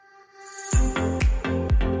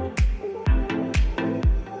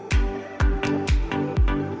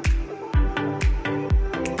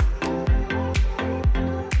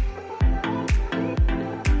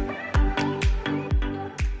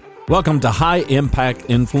Welcome to High Impact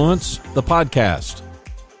Influence, the podcast.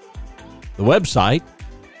 The website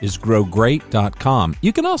is growgreat.com.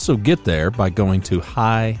 You can also get there by going to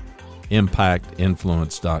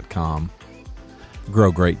highimpactinfluence.com.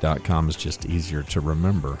 Growgreat.com is just easier to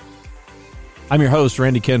remember. I'm your host,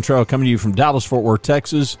 Randy Cantrell, coming to you from Dallas-Fort Worth,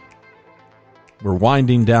 Texas. We're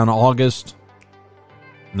winding down August,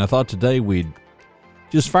 and I thought today we'd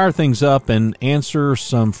just fire things up and answer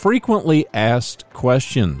some frequently asked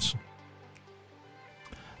questions.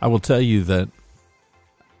 I will tell you that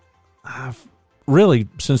I've really,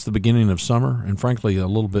 since the beginning of summer, and frankly a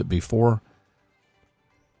little bit before,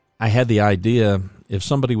 I had the idea if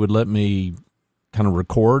somebody would let me kind of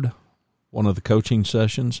record one of the coaching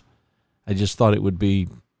sessions, I just thought it would be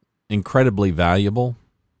incredibly valuable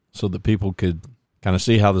so that people could kind of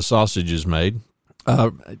see how the sausage is made.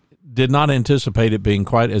 Did not anticipate it being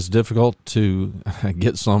quite as difficult to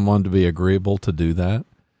get someone to be agreeable to do that.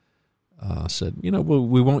 Said,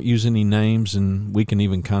 we won't use any names, and we can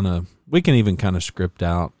even kind of script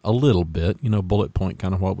out a little bit, bullet point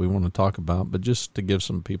kind of what we want to talk about, but just to give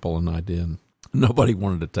some people an idea. And nobody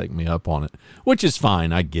wanted to take me up on it, which is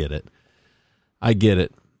fine. I get it.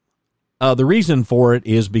 The reason for it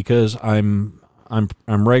is because I'm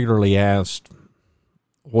regularly asked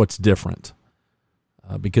what's different.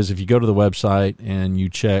 Because if you go to the website and you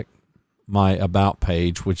check my About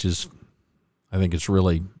page, which is, I think it's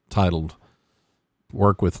really titled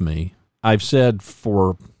Work With Me, I've said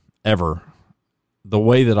forever, the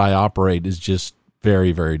way that I operate is just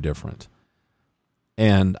very, very different.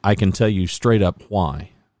 And I can tell you straight up why.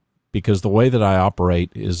 Because the way that I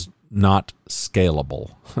operate is not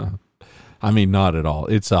scalable. I mean, not at all.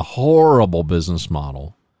 It's a horrible business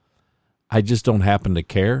model. I just don't happen to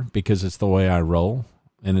care because it's the way I roll.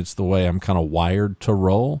 And it's the way I'm kind of wired to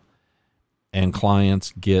roll, and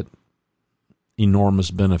clients get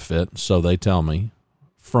enormous benefit, so they tell me,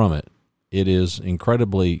 from it. It is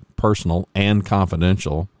incredibly personal and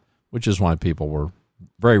confidential, which is why people were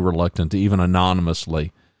very reluctant to even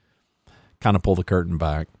anonymously kind of pull the curtain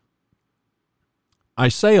back. I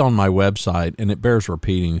say on my website, and it bears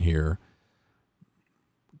repeating here,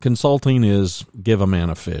 consulting is give a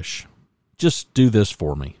man a fish. Just do this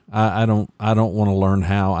for me. I don't want to learn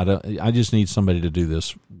how. I just need somebody to do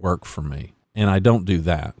this work for me. And I don't do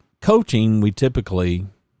that. Coaching, we typically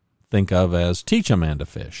think of as teach a man to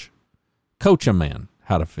fish. Coach a man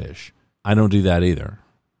how to fish. I don't do that either.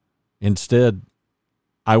 Instead,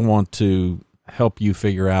 I want to help you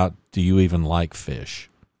figure out, do you even like fish?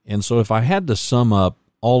 And so if I had to sum up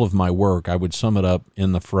all of my work, I would sum it up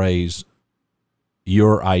in the phrase,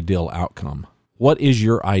 your ideal outcome. What is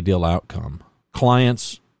your ideal outcome?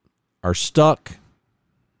 Clients are stuck.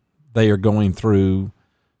 They are going through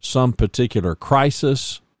some particular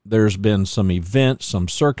crisis. There's been some event, some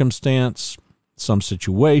circumstance, some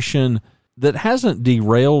situation that hasn't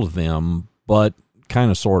derailed them, but kind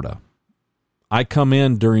of, sort of. I come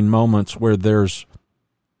in during moments where there's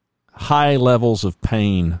high levels of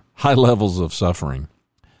pain, high levels of suffering.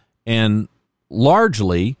 And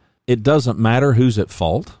largely, it doesn't matter who's at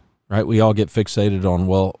fault. Right? We all get fixated on,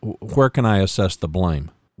 well, where can I assess the blame?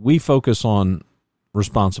 We focus on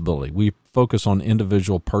responsibility. We focus on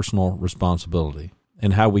individual personal responsibility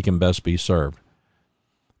and how we can best be served.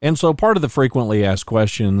 And so part of the frequently asked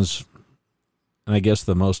questions, and I guess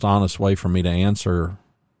the most honest way for me to answer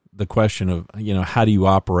the question of, how do you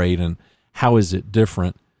operate and how is it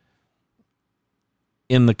different?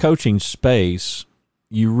 In the coaching space,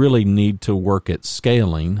 you really need to work at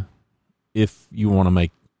scaling if you want to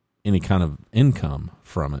make any kind of income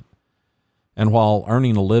from it. And while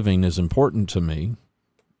earning a living is important to me,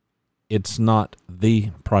 it's not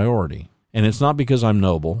the priority. And it's not because I'm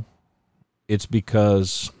noble. It's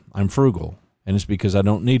because I'm frugal. And it's because I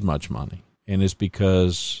don't need much money. And it's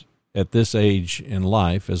because at this age in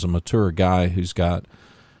life, as a mature guy who's got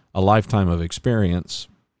a lifetime of experience,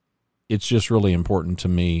 it's just really important to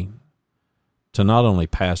me to not only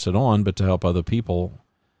pass it on, but to help other people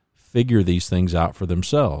figure these things out for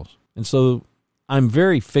themselves. And so I'm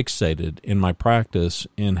very fixated in my practice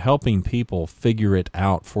in helping people figure it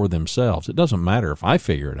out for themselves. It doesn't matter if I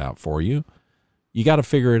figure it out for you. You got to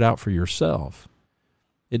figure it out for yourself.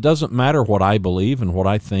 It doesn't matter what I believe and what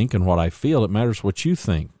I think and what I feel. It matters what you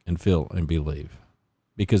think and feel and believe,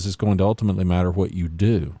 because it's going to ultimately matter what you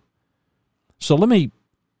do. So let me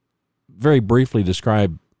very briefly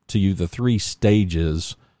describe to you the 3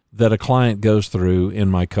 stages that a client goes through in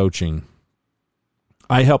my coaching.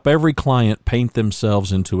 I help every client paint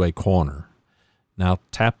themselves into a corner. Now,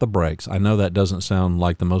 tap the brakes. I know that doesn't sound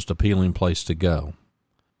like the most appealing place to go,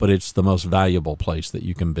 but it's the most valuable place that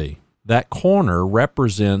you can be. that corner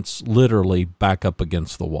represents literally back up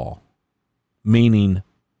against the wall, meaning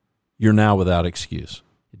you're now without excuse.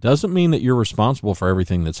 It doesn't mean that you're responsible for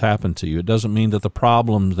everything that's happened to you. It doesn't mean that the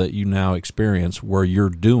problems that you now experience were your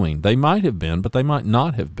doing. They might have been, but they might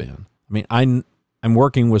not have been. I mean, I'm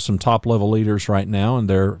working with some top-level leaders right now, and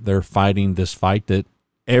they're fighting this fight that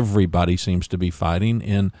everybody seems to be fighting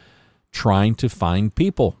in trying to find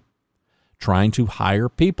people, trying to hire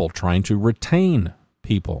people, trying to retain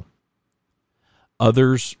people.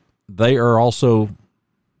 Others, they are also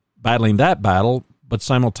battling that battle, but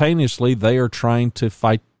simultaneously they are trying to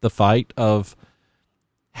fight the fight of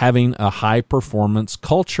having a high-performance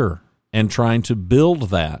culture and trying to build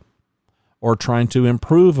that, or trying to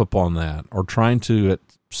improve upon that, or trying to, at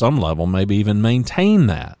some level, maybe even maintain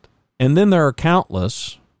that. And then there are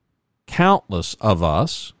countless of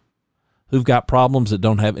us who've got problems that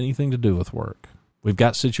don't have anything to do with work. We've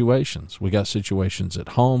got situations. We've got situations at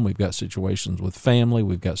home. We've got situations with family.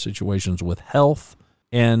 We've got situations with health.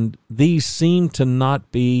 And these seem to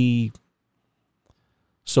not be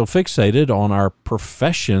so fixated on our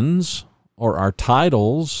professions or our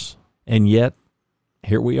titles, and yet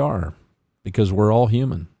here we are, because we're all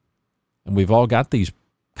human. And we've all got these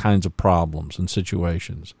kinds of problems and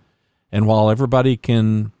situations. And while everybody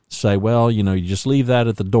can say, well, you just leave that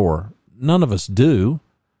at the door, none of us do.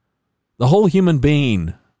 The whole human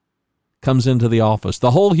being comes into the office.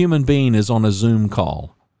 The whole human being is on a Zoom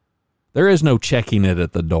call. There is no checking it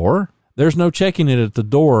at the door. There's no checking it at the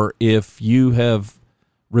door if you have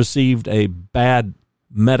received a bad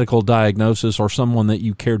medical diagnosis or someone that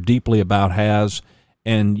you care deeply about has,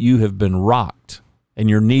 and you have been rocked and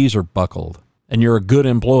your knees are buckled and you're a good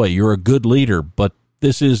employee, you're a good leader, but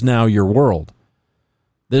this is now your world.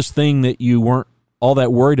 This thing that you weren't all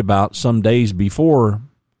that worried about some days before,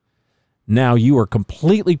 now you are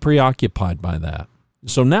completely preoccupied by that.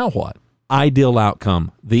 So now what? Ideal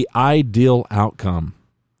outcome, the ideal outcome.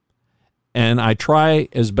 And I try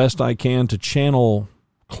as best I can to channel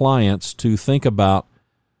clients to think about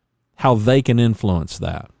how they can influence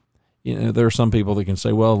that. There are some people that can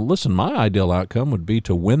say, well, listen, my ideal outcome would be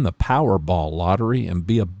to win the Powerball lottery and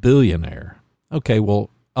be a billionaire. Okay, well,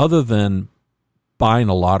 other than buying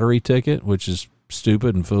a lottery ticket, which is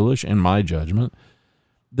stupid and foolish in my judgment,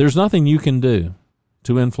 there's nothing you can do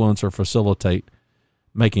to influence or facilitate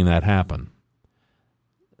making that happen.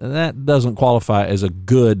 That doesn't qualify as a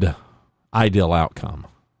good ideal outcome.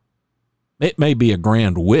 It may be a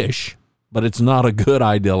grand wish, but it's not a good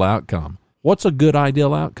ideal outcome. What's a good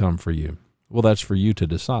ideal outcome for you? Well, that's for you to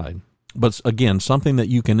decide. But again, something that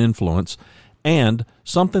you can influence, and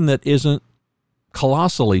something that isn't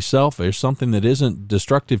colossally selfish, something that isn't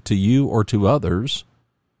destructive to you or to others.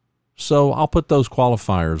 So I'll put those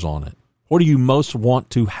qualifiers on it. What do you most want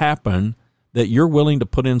to happen that you're willing to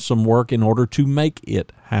put in some work in order to make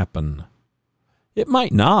it happen? It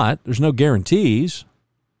might not. There's no guarantees.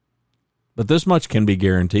 But this much can be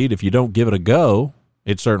guaranteed. If you don't give it a go,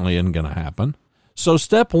 it certainly isn't going to happen. So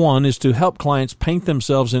step one is to help clients paint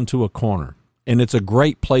themselves into a corner. And it's a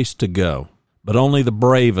great place to go, but only the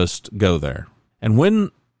bravest go there. And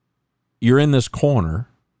when you're in this corner,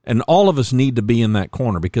 and all of us need to be in that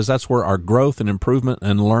corner because that's where our growth and improvement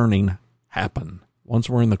and learning happen. Once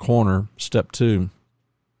we're in the corner, step two,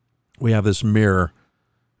 we have this mirror.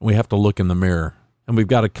 We have to look in the mirror. And we've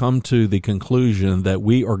got to come to the conclusion that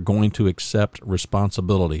we are going to accept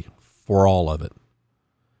responsibility for all of it.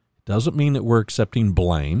 It doesn't mean that we're accepting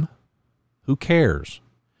blame. Who cares?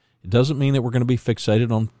 It doesn't mean that we're going to be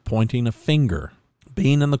fixated on pointing a finger.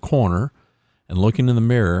 Being in the corner and looking in the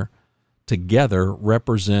mirror together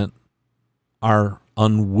represent our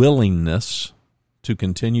unwillingness to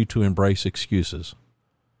continue to embrace excuses.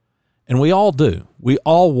 And we all do. We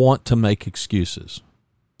all want to make excuses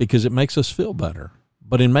because it makes us feel better.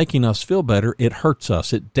 But in making us feel better, it hurts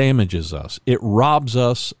us. It damages us. It robs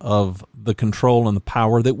us of the control and the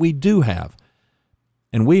power that we do have.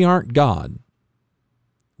 And we aren't God.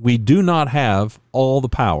 We do not have all the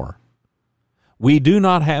power. We do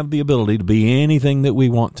not have the ability to be anything that we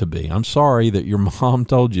want to be. I'm sorry that your mom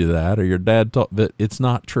told you that or your dad told, but it's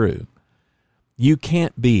not true. You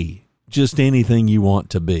can't be just anything you want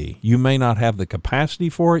to be. You may not have the capacity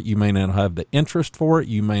for it. You may not have the interest for it.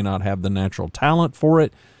 You may not have the natural talent for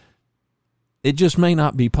it. It just may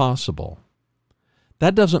not be possible.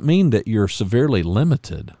 That doesn't mean that you're severely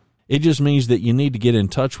limited. It just means that you need to get in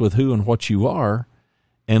touch with who and what you are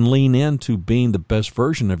and lean into being the best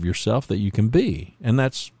version of yourself that you can be. And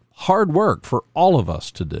that's hard work for all of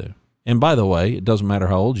us to do. And by the way, it doesn't matter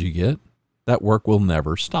how old you get, that work will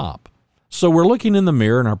never stop. So we're looking in the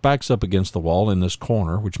mirror and our back's up against the wall in this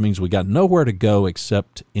corner, which means we got nowhere to go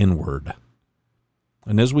except inward.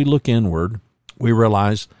 And as we look inward, we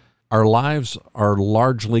realize our lives are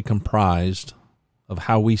largely comprised of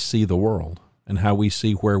how we see the world and how we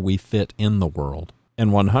see where we fit in the world.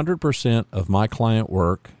 And 100% of my client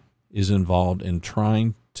work is involved in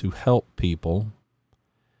trying to help people.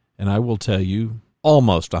 And I will tell you,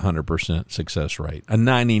 almost 100% success rate, a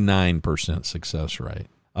 99% success rate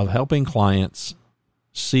of helping clients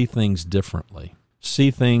see things differently, see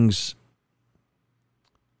things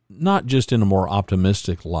not just in a more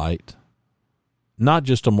optimistic light, not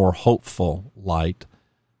just a more hopeful light,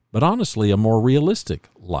 but honestly a more realistic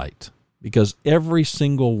light. Because every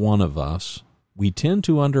single one of us, we tend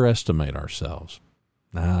to underestimate ourselves.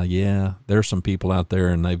 Yeah, there's some people out there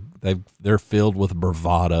and they're filled with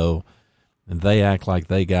bravado and they act like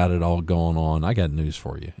they got it all going on. I got news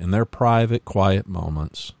for you. In their private, quiet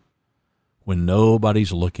moments, when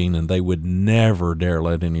nobody's looking and they would never dare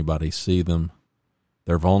let anybody see them,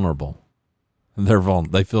 they're vulnerable.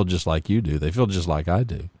 They feel just like you do. They feel just like I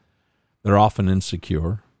do. They're often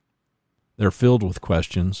insecure. They're filled with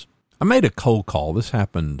questions. I made a cold call. This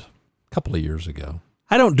happened a couple of years ago.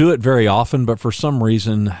 I don't do it very often, but for some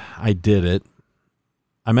reason I did it.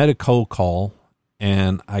 I made a cold call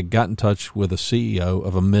and I got in touch with a CEO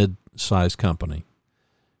of a mid-sized company.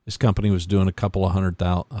 This company was doing a couple of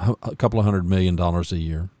 $100 million a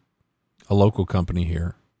year, a local company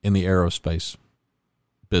here in the aerospace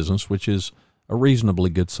business, which is a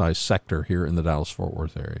reasonably good-sized sector here in the Dallas-Fort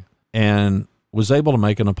Worth area, and was able to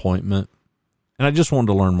make an appointment. And I just wanted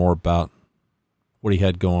to learn more about what he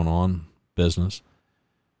had going on, business.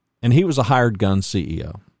 And he was a hired gun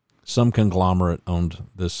CEO. Some conglomerate owned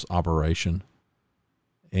this operation.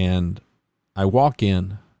 And I walk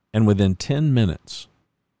in, and within 10 minutes,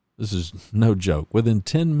 this is no joke, within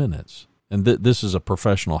 10 minutes, and this is a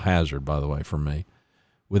professional hazard, by the way, for me.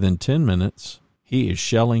 Within 10 minutes, he is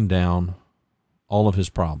shelling down all of his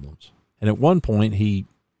problems. And at one point, he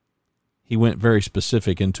went very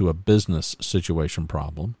specific into a business situation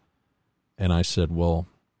problem. And I said, well,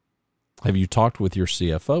 have you talked with your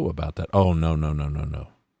CFO about that? Oh, no.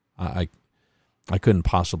 I couldn't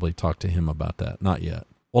possibly talk to him about that. Not yet.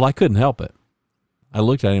 Well, I couldn't help it. I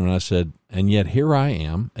looked at him and I said, and yet here I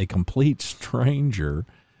am, a complete stranger,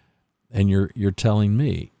 and you're telling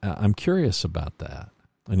me. I'm curious about that.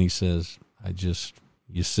 And he says,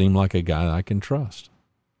 you seem like a guy I can trust.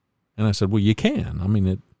 And I said, well, you can. I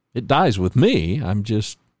mean, it dies with me.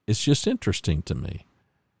 It's just interesting to me.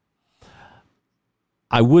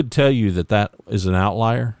 I would tell you that is an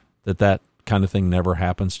outlier, that kind of thing never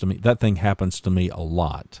happens to me. That thing happens to me a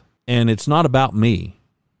lot. And it's not about me.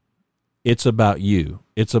 It's about you.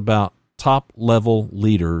 It's about top-level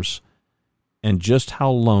leaders and just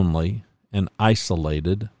how lonely and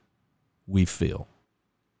isolated we feel.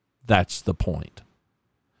 That's the point.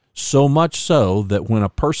 So much so that when a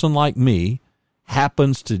person like me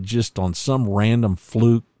happens to just on some random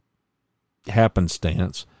fluke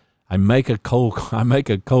happenstance, I make a cold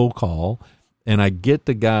call, and I get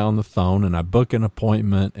the guy on the phone, and I book an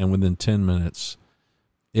appointment, and within 10 minutes,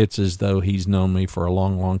 it's as though he's known me for a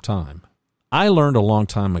long, long time. I learned a long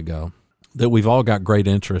time ago that we've all got great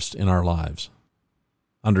interest in our lives,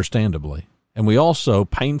 understandably. And we also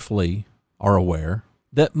painfully are aware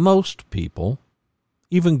that most people,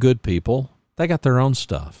 even good people, they got their own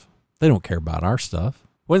stuff. They don't care about our stuff.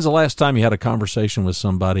 When's the last time you had a conversation with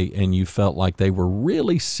somebody and you felt like they were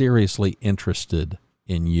really seriously interested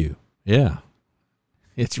in you? Yeah,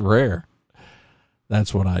 it's rare.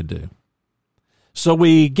 That's what I do. So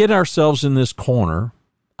we get ourselves in this corner.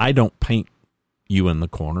 I don't paint you in the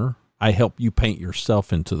corner. I help you paint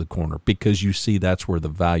yourself into the corner because you see that's where the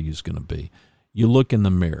value is going to be. You look in the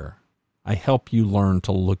mirror. I help you learn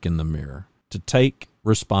to look in the mirror, to take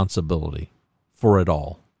responsibility for it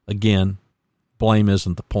all. Again, blame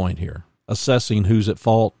isn't the point here. Assessing who's at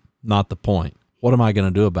fault, not the point. What am I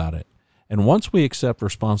going to do about it? And once we accept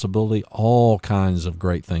responsibility, all kinds of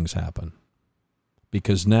great things happen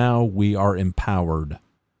because now we are empowered.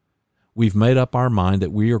 We've made up our mind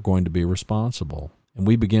that we are going to be responsible, and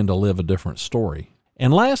we begin to live a different story.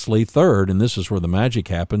 And lastly, third, and this is where the magic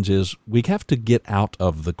happens, is we have to get out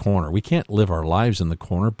of the corner. We can't live our lives in the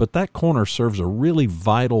corner, but that corner serves a really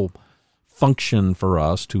vital function for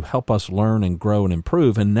us to help us learn and grow and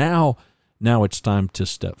improve. And now it's time to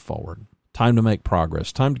step forward, time to make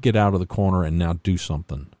progress, time to get out of the corner and now do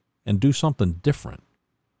something, and do something different.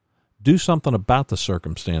 Do something about the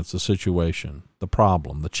circumstance, the situation, the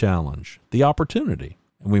problem, the challenge, the opportunity,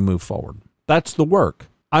 and we move forward. That's the work.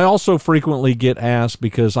 I also frequently get asked,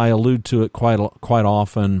 because I allude to it quite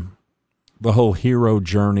often, the whole hero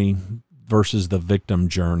journey versus the victim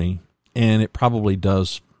journey, and it probably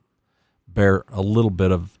does bear a little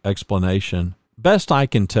bit of explanation. Best I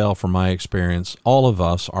can tell from my experience, all of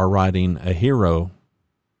us are writing a hero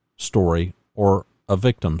story or a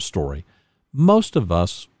victim story. Most of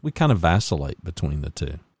us, we kind of vacillate between the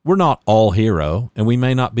two. We're not all hero, and we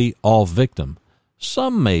may not be all victim.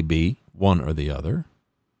 Some may be one or the other,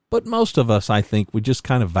 but most of us, I think, we just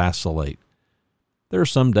kind of vacillate. There are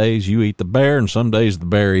some days you eat the bear, and some days the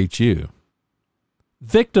bear eats you.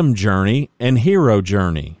 Victim journey and hero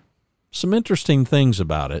journey. Some interesting things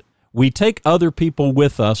about it. We take other people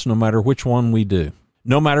with us no matter which one we do.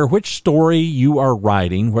 No matter which story you are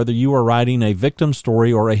writing, whether you are writing a victim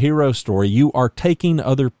story or a hero story, you are taking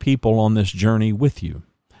other people on this journey with you.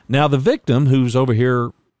 Now, the victim who's over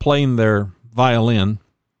here playing their violin,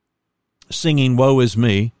 singing "Woe is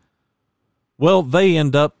me," well, they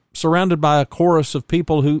end up surrounded by a chorus of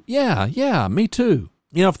people who, yeah, me too.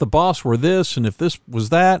 You know, if the boss were this, and if this was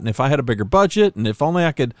that, and if I had a bigger budget, and if only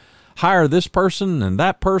I could hire this person and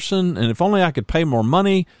that person, and if only I could pay more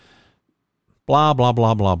money, blah, blah,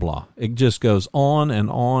 blah, blah, blah. It just goes on and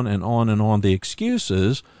on and on and on. The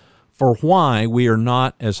excuses for why we are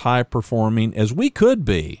not as high performing as we could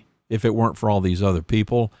be if it weren't for all these other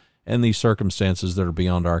people and these circumstances that are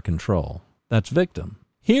beyond our control. That's victim.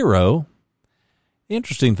 Hero. The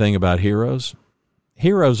interesting thing about heroes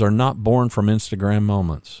are not born from Instagram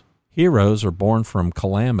moments. Heroes are born from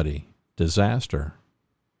calamity, disaster,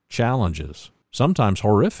 challenges, sometimes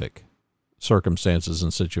horrific circumstances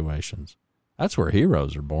and situations. That's where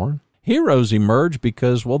heroes are born. Heroes emerge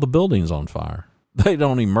because, well, the building's on fire. They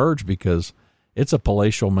don't emerge because it's a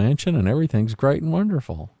palatial mansion and everything's great and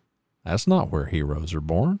wonderful. That's not where heroes are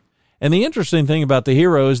born. And the interesting thing about the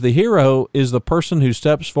hero is the person who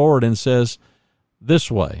steps forward and says,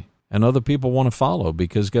 this way, and other people want to follow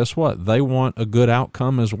because guess what? They want a good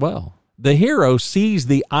outcome as well. The hero sees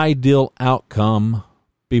the ideal outcome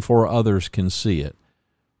before others can see it,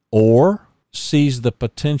 or sees the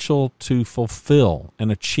potential to fulfill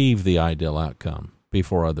and achieve the ideal outcome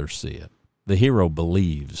before others see it. The hero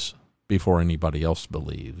believes before anybody else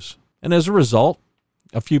believes. And as a result,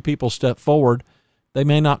 a few people step forward. They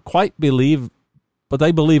may not quite believe, but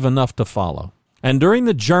they believe enough to follow. And during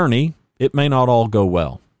the journey, it may not all go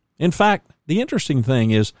well. In fact, the interesting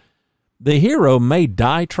thing is the hero may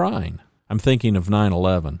die trying. I'm thinking of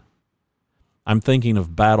 9/11. I'm thinking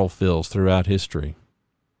of battlefields throughout history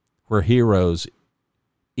where heroes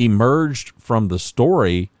emerged from the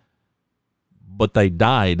story, but they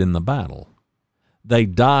died in the battle. They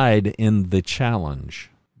died in the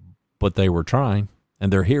challenge, but they were trying,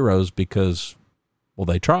 and they're heroes because, well,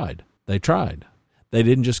 they tried. They tried. They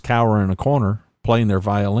didn't just cower in a corner playing their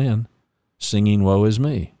violin, singing "Woe is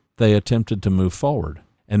me." They attempted to move forward.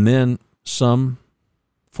 And then some,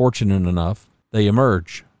 fortunate enough, they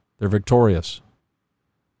emerge. They're victorious.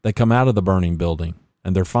 They come out of the burning building,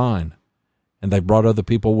 and they're fine. And they brought other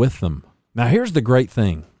people with them. Now, here's the great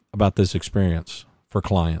thing about this experience for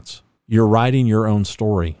clients. You're writing your own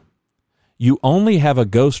story. You only have a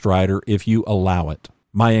ghostwriter if you allow it.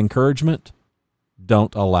 My encouragement,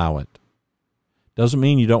 don't allow it. Doesn't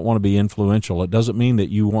mean you don't want to be influential. It doesn't mean that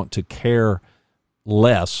you want to care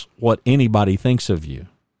less what anybody thinks of you.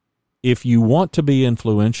 If you want to be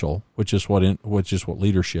influential, which is what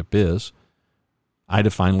leadership is, I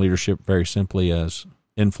define leadership very simply as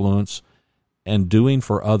influence and doing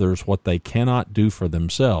for others what they cannot do for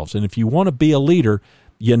themselves. And if you want to be a leader,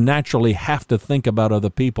 you naturally have to think about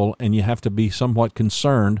other people, and you have to be somewhat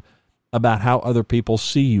concerned about how other people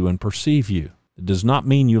see you and perceive you. It does not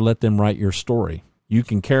mean you let them write your story. You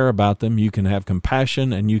can care about them, you can have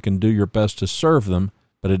compassion, and you can do your best to serve them,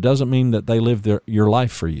 but it doesn't mean that they live your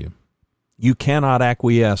life for you. You cannot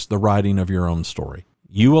acquiesce the writing of your own story.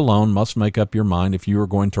 You alone must make up your mind if you are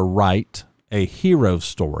going to write a hero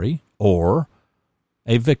story or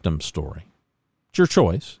a victim story. It's your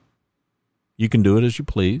choice. You can do it as you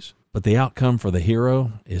please, but the outcome for the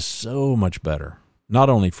hero is so much better, not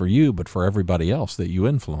only for you, but for everybody else that you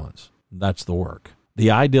influence. That's the work. The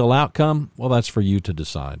ideal outcome, well, that's for you to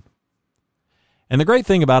decide. And the great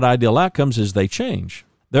thing about ideal outcomes is they change.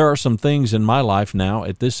 There are some things in my life now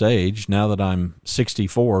at this age, now that I'm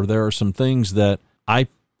 64, there are some things that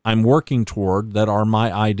I'm working toward that are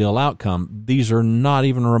my ideal outcome. These are not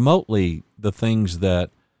even remotely the things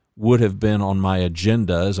that would have been on my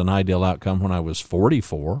agenda as an ideal outcome when I was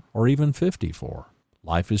 44 or even 54.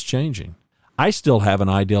 Life is changing. I still have an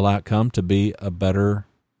ideal outcome to be a better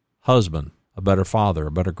husband, a better father,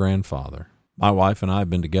 a better grandfather. My wife and I have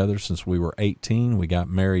been together since we were 18. We got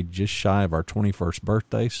married just shy of our 21st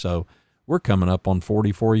birthday, so We're coming up on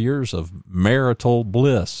 44 years of marital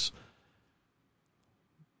bliss.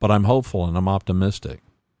 But I'm hopeful and I'm optimistic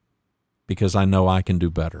because I know I can do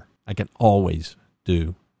better. I can always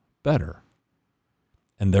do better.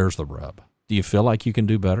 And there's the rub. Do you feel like you can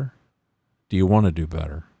do better? Do you want to do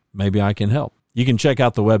better? Maybe I can help. You can check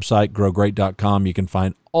out the website, growgreat.com. You can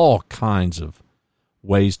find all kinds of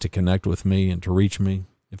ways to connect with me and to reach me.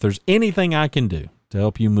 If there's anything I can do to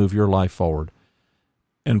help you move your life forward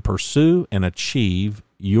and pursue and achieve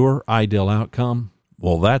your ideal outcome,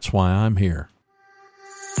 well, that's why I'm here.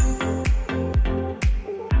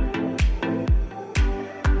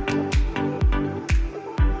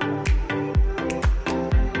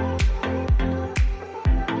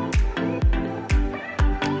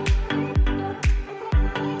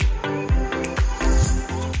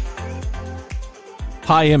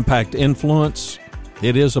 High impact influence.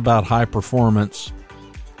 It is about high performance.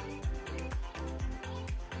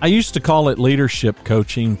 I used to call it leadership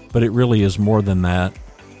coaching, but it really is more than that.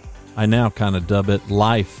 I now kind of dub it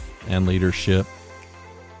life and leadership.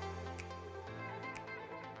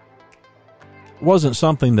 It wasn't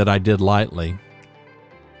something that I did lightly.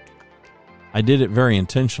 I did it very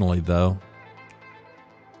intentionally, though.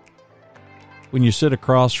 When you sit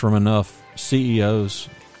across from enough CEOs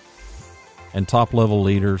and top-level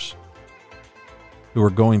leaders who are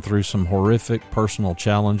going through some horrific personal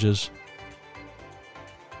challenges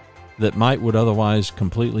that would otherwise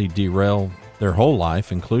completely derail their whole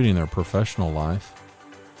life, including their professional life,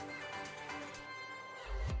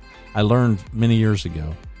 I learned many years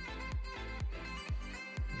ago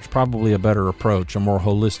there's probably a better approach, a more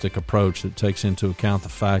holistic approach that takes into account the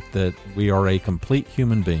fact that we are a complete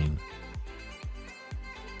human being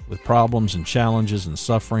with problems and challenges and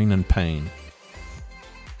suffering and pain.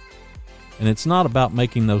 And it's not about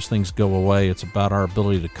making those things go away. It's about our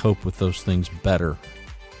ability to cope with those things better.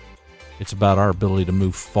 It's about our ability to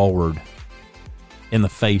move forward in the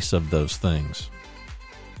face of those things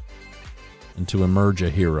and to emerge a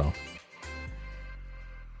hero.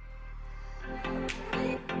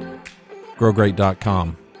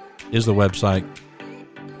 growgreat.com is the website.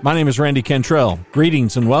 My name is Randy Cantrell.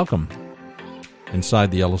 Greetings and welcome inside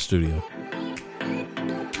the Yellow Studio.